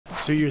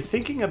So you're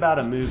thinking about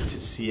a move to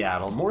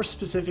Seattle, more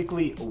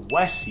specifically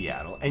West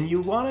Seattle, and you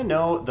want to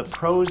know the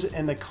pros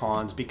and the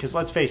cons because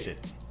let's face it,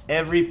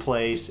 every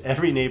place,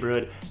 every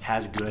neighborhood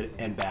has good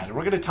and bad, and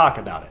we're going to talk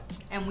about it.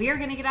 And we are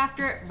going to get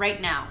after it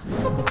right now.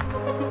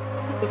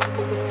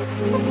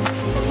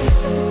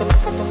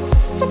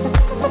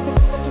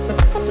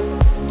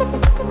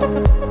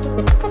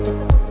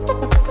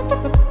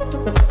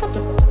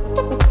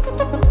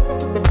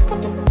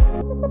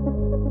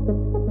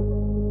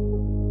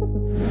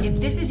 If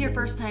this is your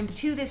first time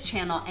to this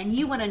channel and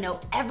you want to know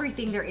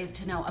everything there is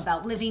to know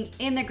about living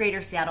in the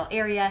greater Seattle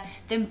area,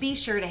 then be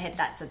sure to hit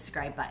that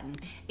subscribe button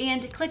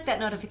and click that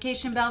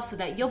notification bell so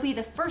that you'll be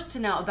the first to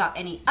know about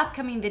any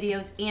upcoming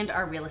videos and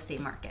our real estate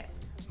market.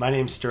 My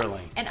name's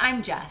Sterling. And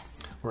I'm Jess.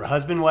 We're a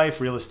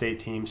husband-wife real estate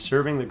team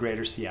serving the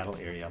greater Seattle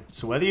area.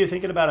 So whether you're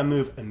thinking about a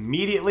move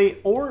immediately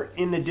or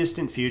in the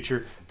distant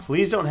future,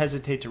 please don't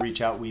hesitate to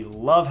reach out. We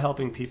love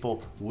helping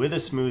people with a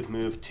smooth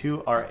move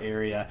to our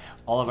area.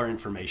 All of our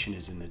information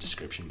is in the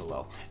description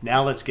below.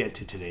 Now let's get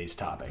to today's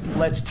topic.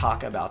 Let's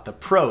talk about the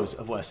pros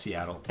of West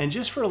Seattle. And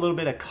just for a little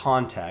bit of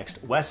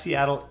context, West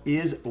Seattle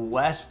is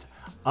west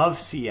of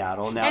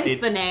Seattle. Now, hence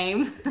the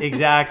name.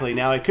 Exactly.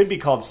 Now it could be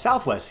called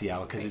Southwest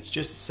Seattle because it's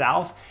just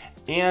south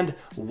and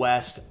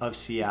west of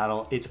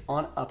Seattle. It's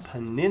on a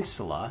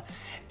peninsula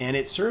and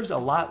it serves a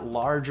lot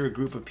larger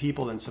group of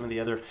people than some of the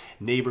other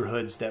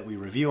neighborhoods that we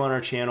review on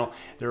our channel.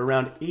 There are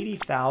around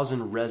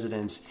 80,000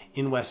 residents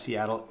in West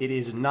Seattle. It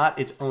is not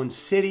its own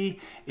city.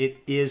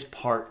 It is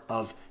part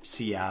of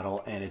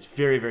Seattle and it's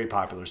very, very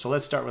popular. So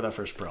let's start with our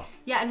first pro.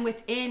 Yeah, and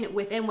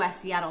within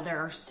West Seattle, there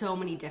are so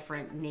many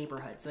different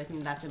neighborhoods. So I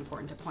think that's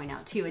important to point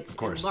out too. It's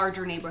a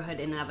larger neighborhood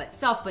in and of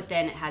itself, but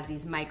then it has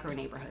these micro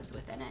neighborhoods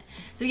within it.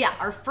 So yeah,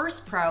 our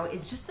first pro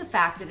is just the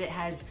fact that it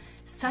has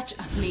such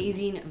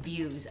amazing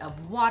views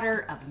of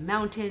water, of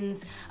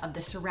mountains, of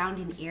the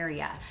surrounding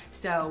area.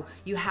 So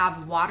you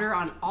have water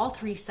on all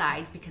three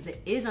sides because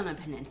it is on a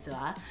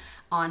peninsula.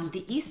 On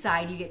the east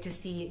side, you get to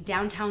see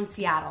downtown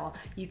Seattle.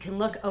 You can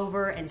look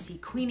over and see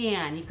Queen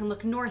Anne. You can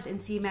look north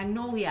and see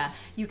Magnolia.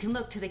 You can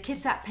look to the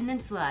Kitsap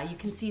Peninsula. You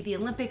can see the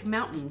Olympic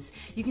Mountains.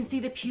 You can see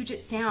the Puget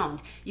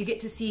Sound. You get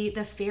to see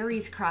the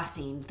ferries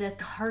crossing, the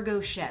cargo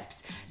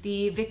ships,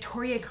 the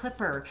Victoria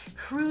Clipper,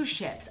 cruise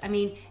ships. I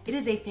mean, it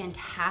is a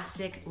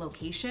fantastic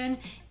location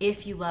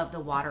if you love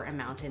the water and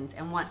mountains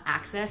and want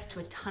access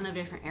to a ton of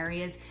different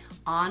areas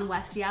on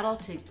West Seattle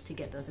to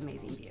get those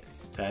amazing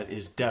views. That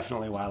is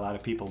definitely why a lot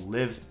of people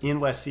live in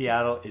West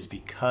Seattle, is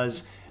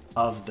because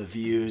of the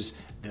views,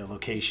 the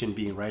location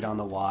being right on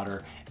the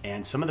water,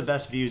 and some of the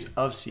best views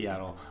of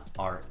Seattle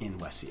are in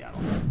West Seattle.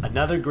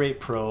 Another great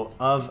pro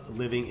of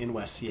living in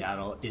West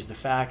Seattle is the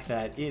fact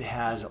that it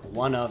has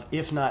one of,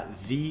 if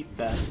not the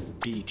best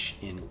beach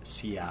in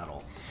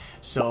Seattle.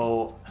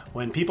 So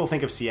when people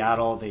think of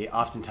Seattle, they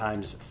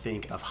oftentimes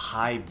think of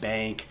high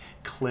bank,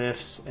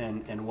 cliffs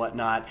and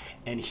whatnot.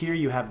 And here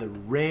you have the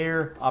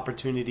rare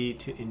opportunity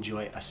to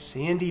enjoy a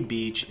sandy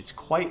beach. It's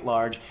quite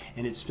large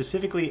and it's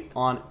specifically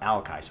on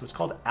Alki. So it's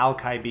called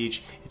Alki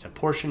Beach. It's a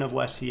portion of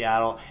West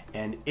Seattle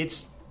and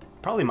it's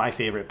probably my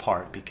favorite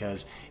part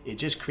because it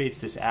just creates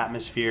this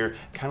atmosphere,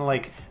 kind of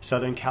like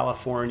Southern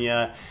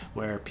California,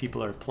 where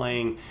people are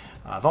playing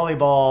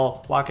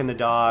volleyball, walking the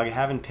dog,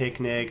 having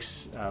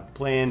picnics,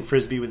 playing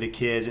frisbee with the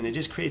kids, and it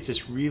just creates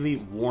this really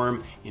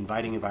warm,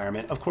 inviting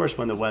environment, of course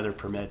when the weather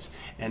permits,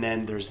 and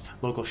then there's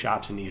local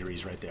shops and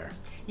eateries right there.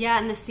 Yeah,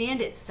 and the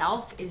sand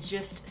itself is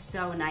just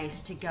so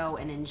nice to go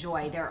and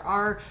enjoy. There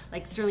are,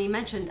 like Sterling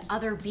mentioned,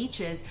 other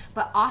beaches,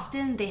 but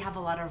often they have a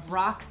lot of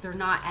rocks. They're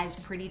not as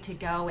pretty to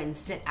go and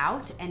sit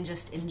out and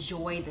just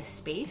enjoy the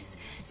space.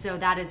 So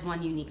that is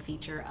one unique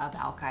feature of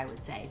Alki, I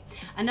would say.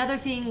 Another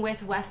thing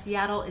with West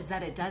Seattle is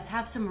that it does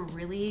have some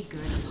really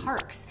good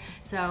parks.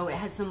 So it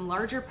has some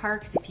larger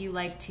parks if you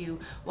like to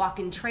walk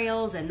in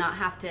trails and not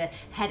have to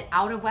head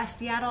out of West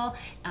Seattle.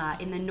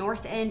 In the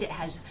north end, it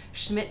has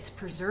Schmidt's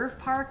Preserve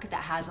Park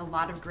that has a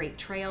lot of great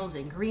trails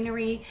and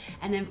greenery.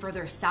 And then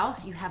further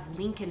south, you have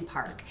Lincoln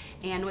Park.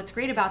 And what's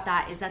great about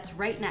that is that's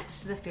right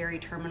next to the ferry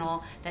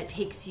terminal that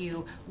takes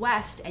you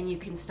west, and you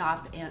can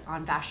stop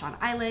on Vashon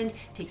Island,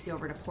 takes you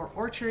over to Port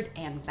Orchard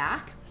and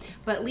back.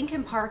 But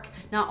Lincoln Park,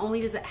 not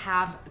only does it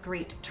have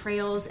great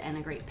trails and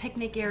a great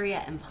picnic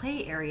area and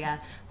play area,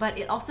 but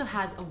it also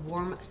has a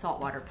warm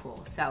saltwater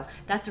pool. So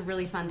that's a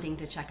really fun thing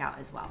to check out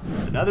as well.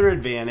 Another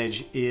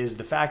advantage is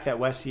the fact that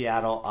West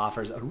Seattle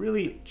offers a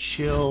really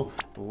chill,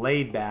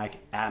 laid-back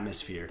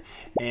atmosphere.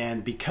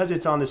 And because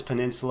it's on this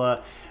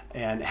peninsula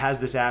and has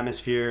this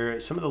atmosphere,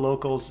 some of the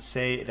locals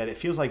say that it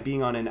feels like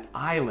being on an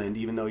island,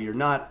 even though you're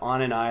not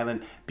on an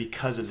island,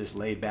 because of this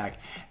laid-back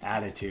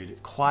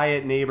attitude.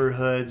 Quiet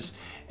neighborhoods,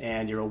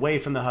 and you're away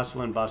from the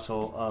hustle and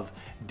bustle of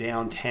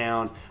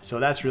downtown, so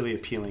that's really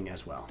appealing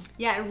as well.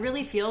 Yeah, it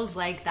really feels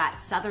like that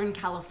Southern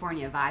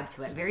California vibe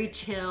to it. Very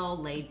chill,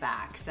 laid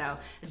back. So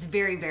it's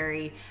very,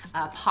 very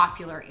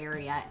popular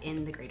area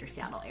in the greater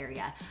Seattle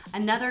area.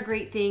 Another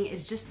great thing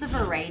is just the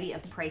variety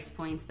of price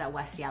points that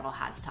West Seattle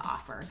has to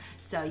offer.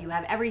 So you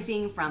have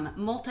everything from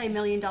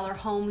multi-million-dollar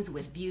homes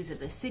with views of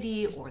the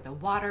city or the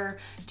water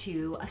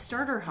to a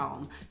starter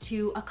home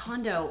to a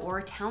condo or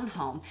a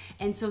townhome.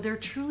 And so there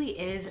truly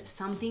is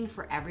something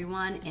for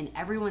everyone in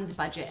everyone's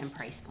budget and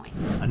price point.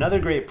 Another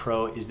great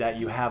pro is that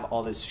you have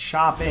all this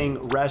shopping,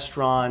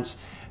 restaurants,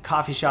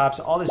 coffee shops,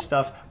 all this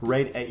stuff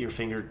right at your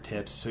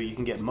fingertips, so you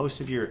can get most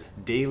of your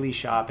daily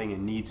shopping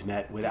and needs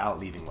met without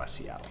leaving West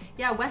Seattle.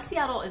 Yeah, West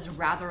Seattle is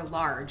rather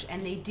large,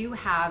 and they do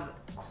have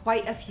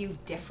quite a few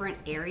different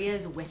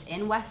areas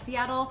within West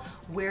Seattle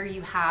where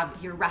you have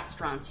your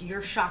restaurants,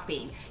 your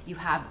shopping, you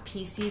have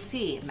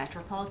PCC,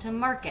 Metropolitan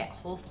Market,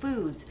 Whole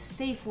Foods,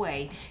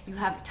 Safeway, you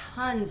have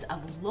tons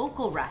of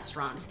local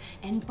restaurants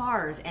and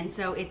bars, and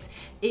so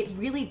it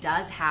really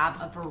does have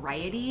a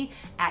variety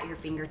at your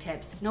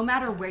fingertips no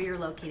matter where you're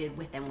located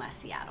within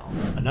West Seattle.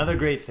 Another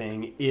great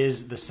thing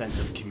is the sense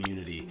of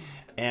community.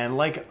 And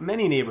like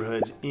many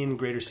neighborhoods in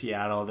Greater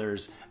Seattle,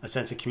 there's a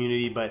sense of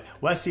community, but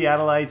West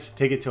Seattleites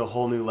take it to a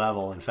whole new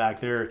level. In fact,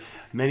 there are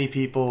many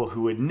people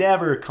who would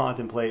never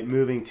contemplate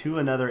moving to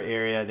another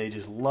area. They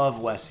just love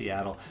West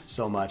Seattle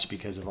so much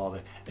because of all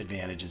the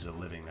advantages of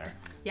living there.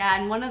 Yeah,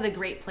 and one of the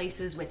great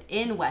places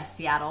within West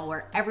Seattle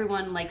where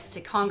everyone likes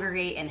to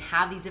congregate and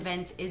have these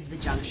events is the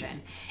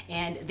Junction.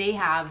 And they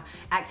have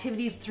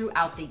activities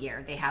throughout the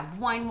year. They have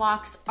wine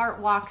walks, art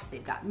walks,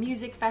 they've got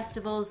music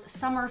festivals,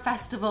 summer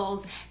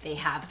festivals, they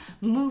have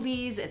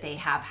movies, they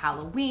have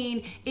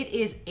Halloween. It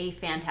is a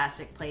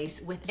fantastic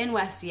place within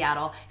West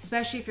Seattle,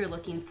 especially if you're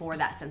looking for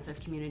that sense of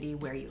community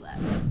where you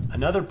live.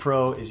 Another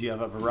pro is you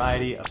have a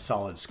variety of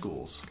solid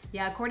schools.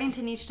 Yeah, according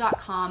to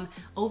niche.com,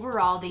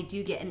 overall they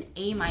do get an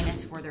A-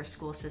 for their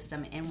school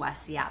system in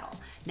West Seattle.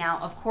 Now,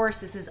 of course,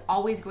 this is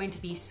always going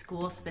to be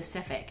school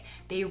specific.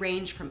 They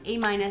range from A-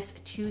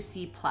 to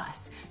C+,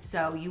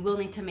 so you will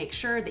need to make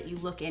sure that you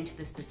look into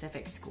the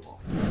specific school.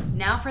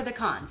 Now for the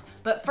cons.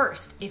 But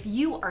first, if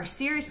you are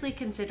seriously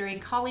considering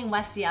calling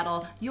West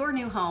Seattle your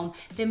new home,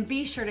 then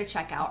be sure to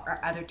check out our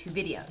other two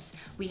videos.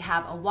 We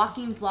have a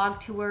walking vlog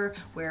tour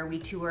where we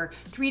tour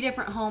 3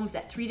 different homes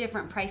at 3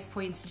 different price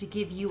points to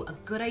give you a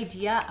good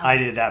idea of— I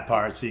did that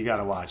part, so you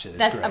gotta watch it.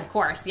 That's great. Of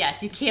course,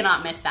 yes, you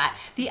cannot miss that.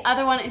 The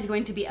other one is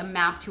going to be a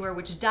map tour,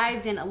 which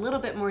dives in a little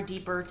bit more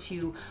deeper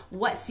to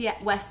what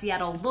West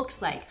Seattle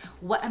looks like,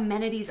 what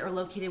amenities are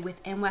located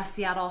within West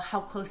Seattle,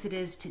 how close it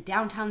is to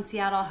downtown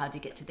Seattle, how to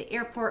get to the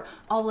airport,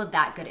 all of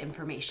that good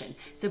information.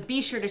 So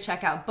be sure to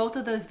check out both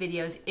of those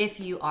videos if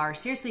you are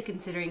seriously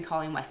considering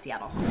calling West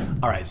Seattle home.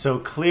 All right, so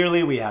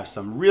clearly we have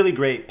some really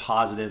great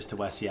positives to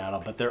West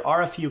Seattle, but there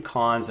are a few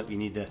cons that we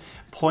need to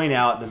point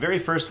out. The very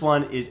first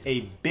one is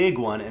a big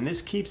one, and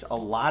this keeps a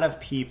lot of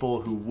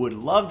people who would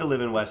love to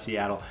live in West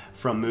Seattle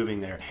from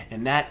moving there,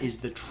 and that is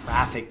the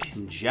traffic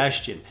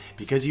congestion.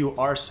 Because you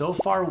are so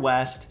far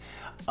west,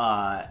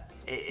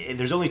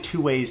 there's only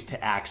 2 ways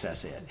to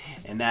access it,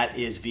 and that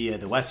is via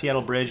the West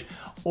Seattle Bridge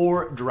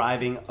or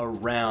driving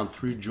around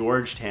through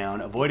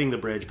Georgetown, avoiding the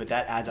bridge, but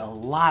that adds a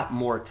lot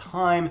more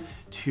time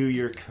to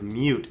your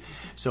commute.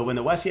 So when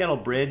the West Seattle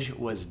Bridge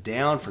was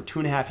down for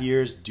 2.5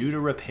 years due to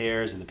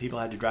repairs and the people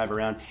had to drive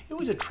around, it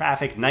was a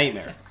traffic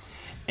nightmare.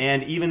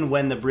 And even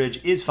when the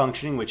bridge is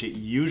functioning, which it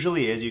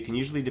usually is, you can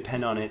usually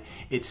depend on it,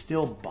 it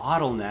still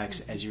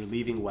bottlenecks as you're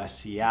leaving West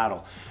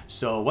Seattle.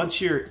 So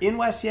once you're in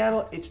West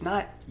Seattle, it's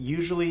not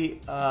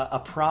usually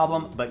a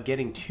problem, but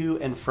getting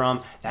to and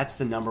from, that's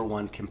the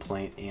 #1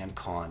 complaint and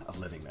con of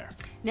living there.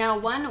 Now,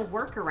 one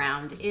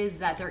workaround is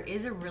that there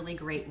is a really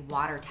great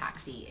water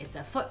taxi. It's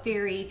a foot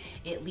ferry.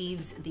 It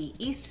leaves the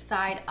east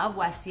side of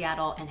West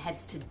Seattle and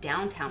heads to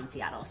downtown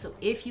Seattle. So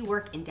if you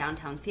work in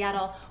downtown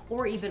Seattle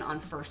or even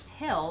on First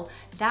Hill,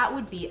 that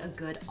would be a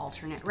good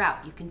alternate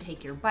route. You can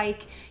take your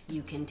bike,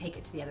 you can take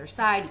it to the other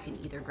side, you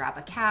can either grab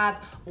a cab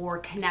or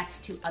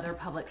connect to other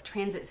public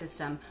transit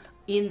system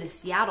in the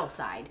Seattle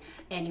side,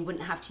 and you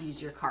wouldn't have to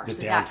use your car. The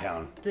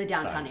downtown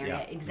downtown side,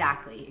 area, yeah.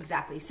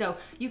 Exactly. So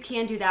you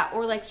can do that,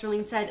 or like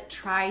Sterling said,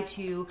 try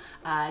to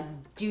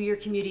do your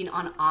commuting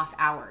on off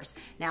hours.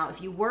 Now,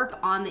 if you work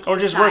on the east side, or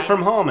just work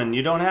from home and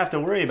you don't have to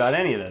worry about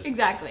any of this.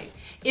 Exactly.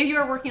 If you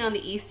are working on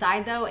the east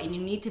side though, and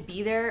you need to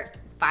be there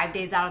 5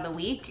 days out of the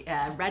week,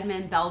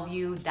 Redmond,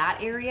 Bellevue, that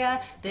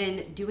area,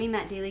 then doing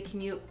that daily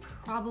commute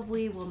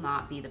probably will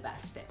not be the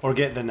best fit. Or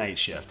get the night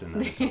shift and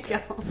then it's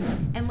okay.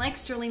 And like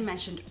Sterling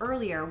mentioned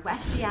earlier,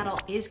 West Seattle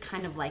is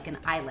kind of like an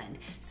island.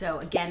 So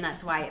again,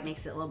 that's why it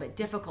makes it a little bit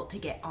difficult to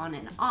get on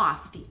and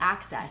off the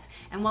access.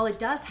 And while it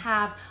does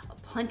have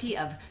plenty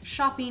of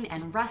shopping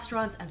and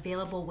restaurants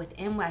available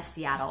within West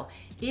Seattle,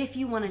 if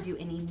you want to do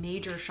any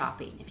major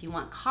shopping, if you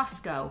want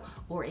Costco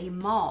or a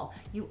mall,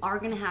 you are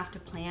going to have to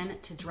plan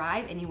to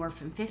drive anywhere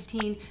from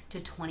 15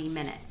 to 20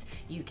 minutes.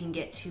 You can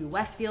get to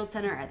Westfield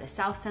Center at the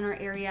South Center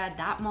area,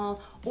 that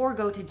mall, or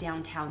go to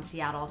downtown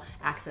Seattle,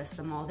 access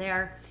the mall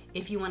there.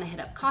 If you want to hit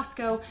up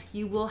Costco,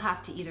 you will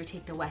have to either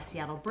take the West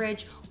Seattle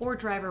Bridge or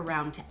drive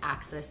around to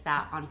access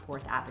that on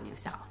 4th Avenue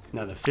South.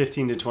 Now the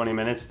 15 to 20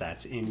 minutes,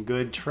 that's in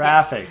good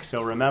traffic. Yes.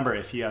 So remember,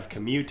 if you have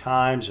commute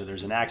times or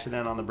there's an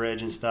accident on the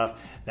bridge and stuff,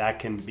 that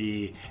can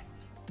be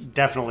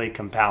definitely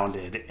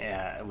compounded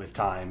with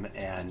time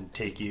and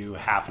take you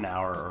half an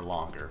hour or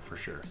longer for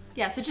sure.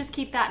 Yeah, so just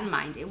keep that in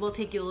mind. It will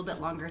take you a little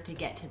bit longer to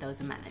get to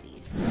those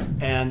amenities.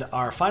 And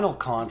our final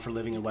con for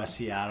living in West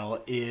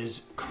Seattle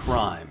is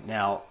crime.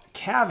 Now,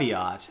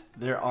 caveat,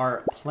 there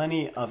are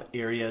plenty of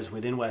areas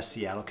within West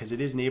Seattle, because it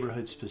is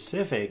neighborhood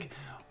specific,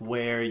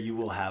 where you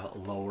will have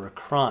lower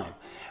crime.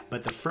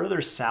 But the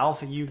further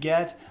south you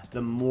get,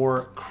 the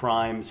more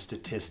crime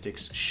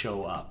statistics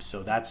show up.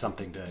 So that's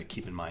something to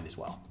keep in mind as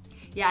well.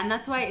 Yeah, and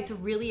that's why it's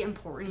really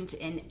important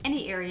in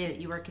any area that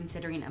you are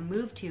considering a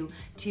move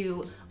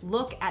to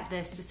look at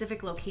the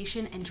specific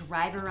location and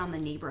drive around the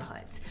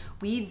neighborhoods.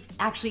 We've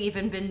actually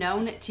even been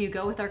known to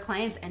go with our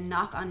clients and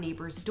knock on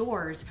neighbors'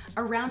 doors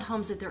around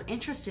homes that they're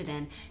interested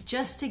in,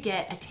 just to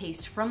get a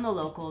taste from the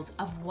locals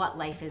of what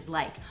life is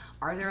like.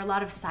 Are there a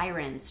lot of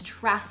sirens,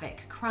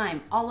 traffic,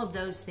 crime? All of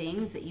those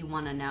things that you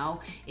want to know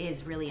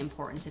is really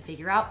important to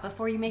figure out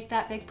before you make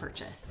that big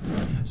purchase.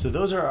 So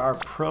those are our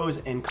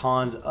pros and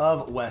cons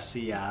of West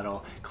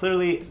Seattle.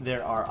 Clearly,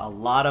 there are a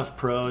lot of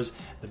pros.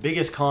 The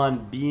biggest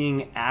con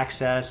being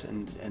access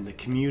and the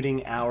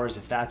commuting hours.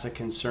 If that's a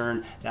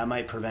concern, that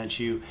might prevent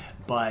you.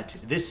 But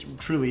this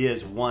truly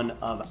is one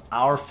of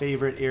our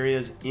favorite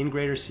areas in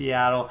Greater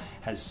Seattle.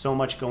 Has so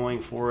much going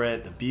for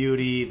it. The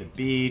beauty, the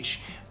beach,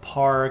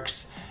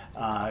 parks,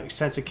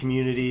 sense of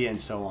community, and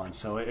so on.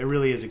 So it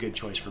really is a good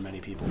choice for many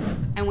people.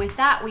 And with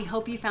that, we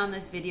hope you found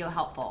this video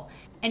helpful.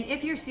 And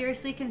if you're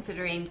seriously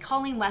considering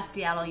calling West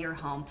Seattle your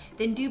home,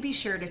 then do be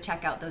sure to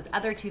check out those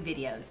other two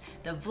videos,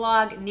 the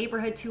vlog,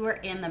 neighborhood tour,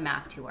 and the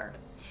map tour.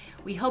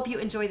 We hope you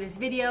enjoy this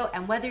video,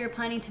 and whether you're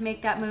planning to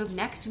make that move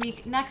next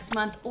week, next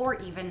month, or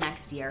even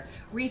next year,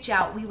 reach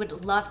out. We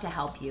would love to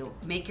help you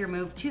make your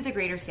move to the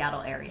Greater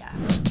Seattle area.